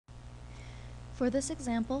For this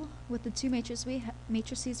example, with the two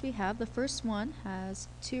matrices we have, the first one has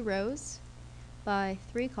 2 rows by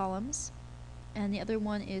 3 columns, and the other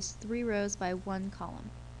one is 3 rows by 1 column.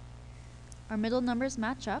 Our middle numbers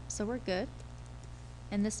match up, so we're good.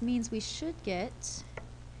 And this means we should get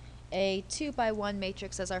a 2 by 1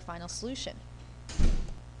 matrix as our final solution.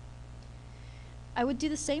 I would do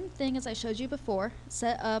the same thing as I showed you before.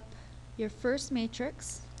 Set up your first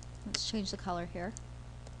matrix. Let's change the color here.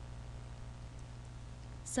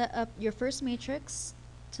 Set up your first matrix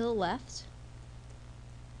to the left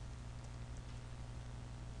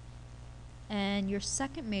and your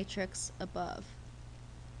second matrix above.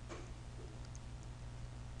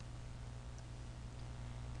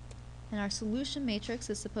 And our solution matrix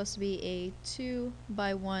is supposed to be a 2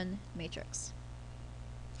 by 1 matrix.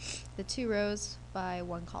 The 2 rows by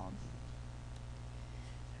 1 column.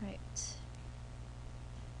 Right.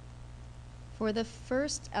 For the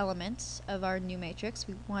first element of our new matrix,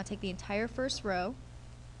 we want to take the entire first row,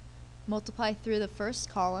 multiply through the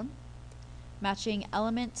first column, matching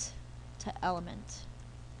element to element.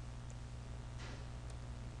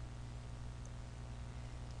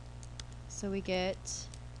 So we get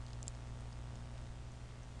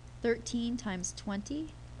 13 times 20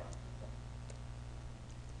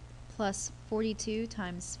 plus 42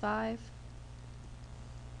 times 5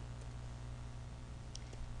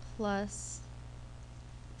 plus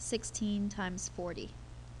 16 times 40.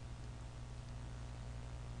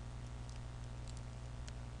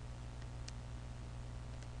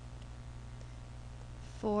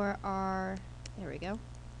 For our, there we go.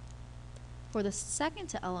 For the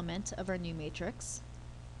second element of our new matrix,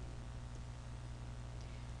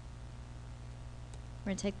 we're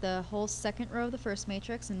going to take the whole second row of the first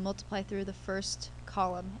matrix and multiply through the first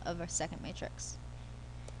column of our second matrix.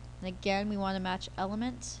 And again, we want to match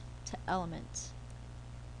element to element.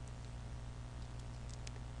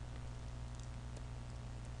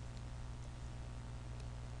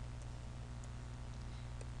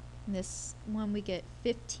 In this one we get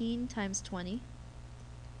 15 times 20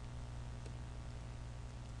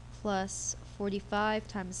 plus 45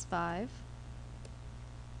 times 5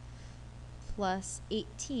 plus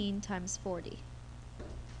 18 times 40.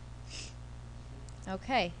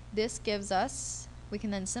 Okay, this gives us, we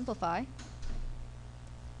can then simplify.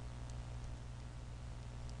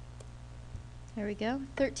 There we go,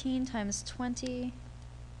 13 times 20,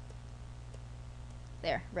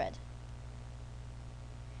 there, red.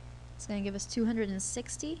 It's going to give us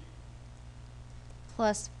 260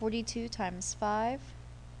 plus 42 times 5.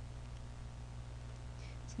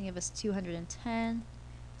 It's going to give us 210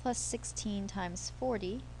 plus 16 times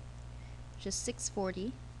 40, which is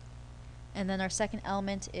 640. And then our second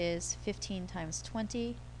element is 15 times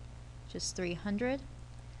 20, which is 300,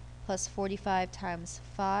 plus 45 times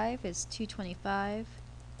 5 is 225,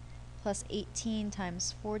 plus 18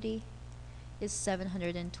 times 40 is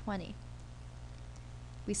 720.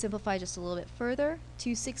 We simplify just a little bit further.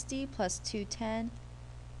 260 plus 210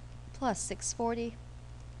 plus 640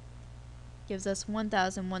 gives us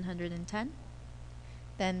 1,110.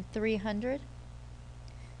 Then 300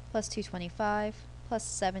 plus 225 plus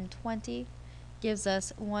 720 gives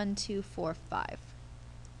us 1,245.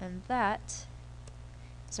 And that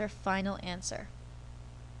is our final answer.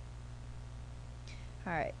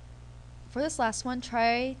 Alright, for this last one,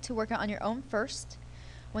 try to work out on your own first.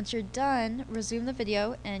 Once you're done, resume the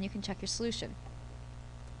video and you can check your solution.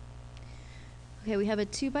 Okay, we have a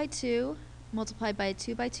 2 by 2 multiplied by a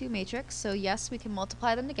 2 by 2 matrix, so yes, we can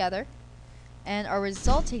multiply them together. And our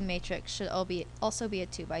resulting matrix should also be a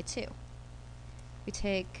 2 by 2. We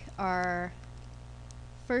take our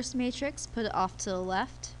first matrix, put it off to the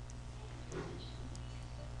left.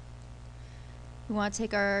 We want to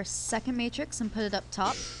take our second matrix and put it up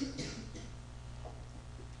top.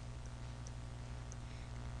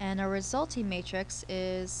 And our resulting matrix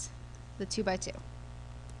is the 2 by 2.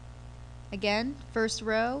 Again, first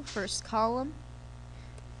row, first column,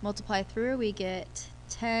 multiply through, we get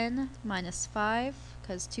 10 minus 5,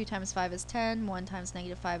 because 2 times 5 is 10, 1 times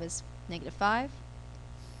negative 5 is negative 5.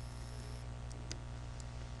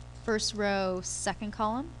 First row, second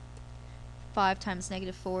column, 5 times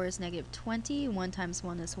negative 4 is negative 20, 1 times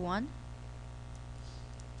 1 is 1.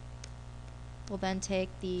 We'll then take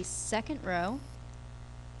the second row,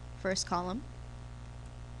 first column.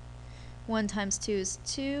 1 times 2 is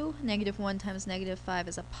 2, negative 1 times negative 5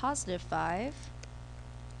 is a positive 5.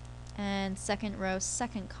 And second row,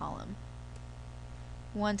 second column.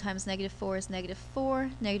 1 times negative 4 is negative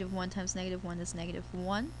 4, negative 1 times negative 1 is negative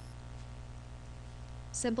 1.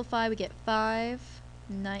 Simplify, we get 5,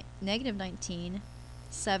 negative 19,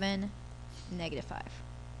 7, negative 5.